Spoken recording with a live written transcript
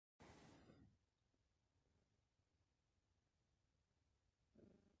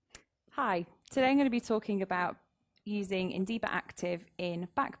Hi, today I'm going to be talking about using INDIBA Active in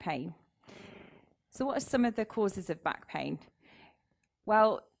back pain. So what are some of the causes of back pain?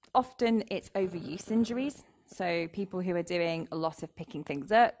 Well, often it's overuse injuries. So people who are doing a lot of picking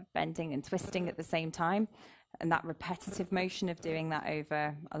things up, bending and twisting at the same time, and that repetitive motion of doing that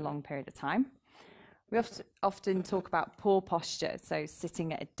over a long period of time. We often talk about poor posture, so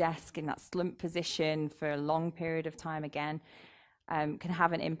sitting at a desk in that slump position for a long period of time again, can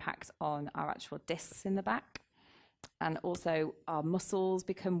have an impact on our actual discs in the back. And also our muscles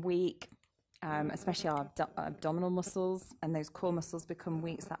become weak, especially our abdominal muscles, and those core muscles become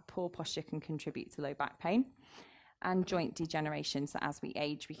weak, so that poor posture can contribute to low back pain. And joint degeneration, so as we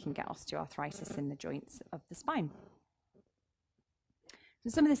age, we can get osteoarthritis in the joints of the spine.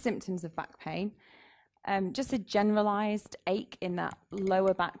 So some of the symptoms of back pain, just a generalized ache in that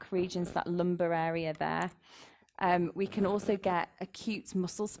lower back regions, that lumbar area there. We can also get acute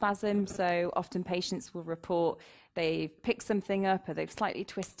muscle spasm, so often patients will report they've picked something up, or they've slightly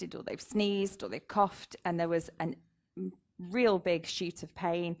twisted, or they've sneezed, or they've coughed, and there was a real big shoot of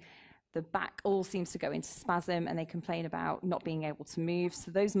pain. The back all seems to go into spasm, and they complain about not being able to move.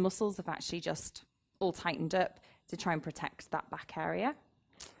 So those muscles have actually just all tightened up to try and protect that back area.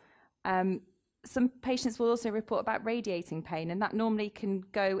 Some patients will also report about radiating pain, and that normally can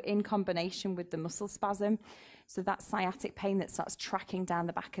go in combination with the muscle spasm. So that sciatic pain that starts tracking down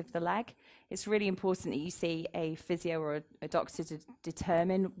the back of the leg. It's really important that you see a physio or a doctor to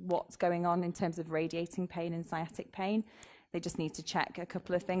determine what's going on in terms of radiating pain and sciatic pain. They just need to check a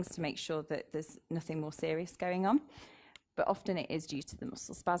couple of things to make sure that there's nothing more serious going on. But often it is due to the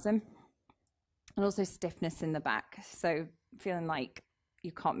muscle spasm. And also stiffness in the back. So feeling like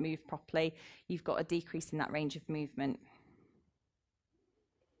you can't move properly, you've got a decrease in that range of movement.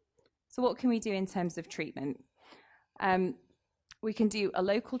 So what can we do in terms of treatment? We can do a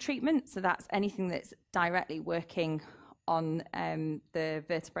local treatment, so that's anything that's directly working on the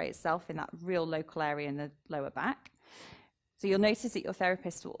vertebrae itself in that real local area in the lower back. So you'll notice that your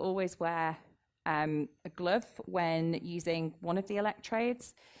therapist will always wear a glove when using one of the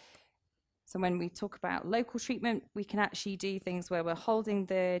electrodes. So when we talk about local treatment, we can actually do things where we're holding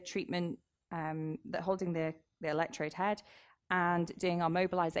the treatment, holding the electrode head, and doing our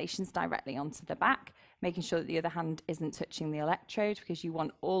mobilizations directly onto the back, making sure that the other hand isn't touching the electrode, because you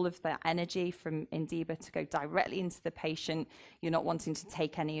want all of that energy from INDIBA to go directly into the patient. You're not wanting to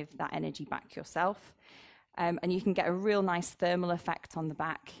take any of that energy back yourself. And you can get a real nice thermal effect on the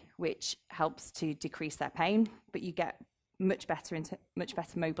back, which helps to decrease their pain, but you get much better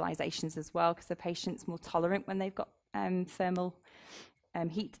mobilizations as well, because the patient's more tolerant when they've got thermal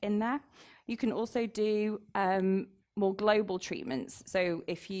heat in there. You can also do more global treatments. So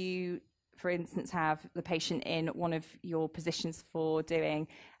if you, for instance, have the patient in one of your positions for doing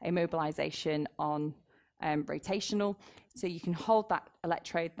a mobilization on rotational, so you can hold that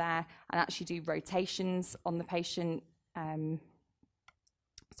electrode there and actually do rotations on the patient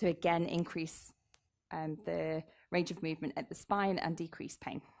to again increase the range of movement at the spine and decrease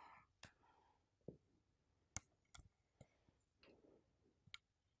pain.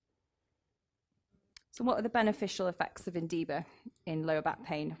 So what are the beneficial effects of INDIBA in lower back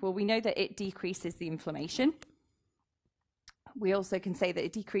pain? Well, we know that it decreases the inflammation. We also can say that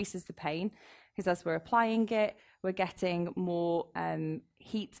it decreases the pain, because as we're applying it, we're getting more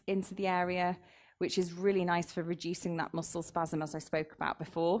heat into the area, which is really nice for reducing that muscle spasm, as I spoke about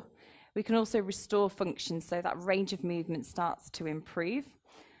before. We can also restore function, so that range of movement starts to improve.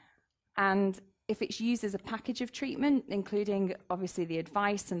 And if it's used as a package of treatment, including obviously the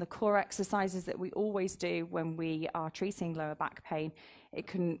advice and the core exercises that we always do when we are treating lower back pain, it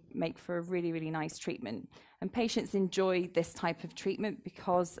can make for a really, really nice treatment. And patients enjoy this type of treatment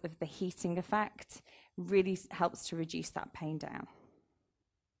because of the heating effect. Really helps to reduce that pain down.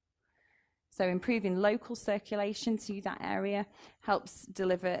 So improving local circulation to that area helps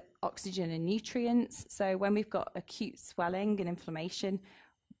deliver oxygen and nutrients. So when we've got acute swelling and inflammation,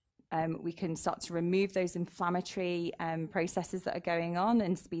 we can start to remove those inflammatory processes that are going on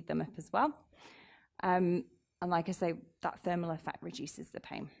and speed them up as well. And like I say, that thermal effect reduces the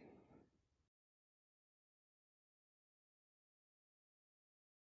pain.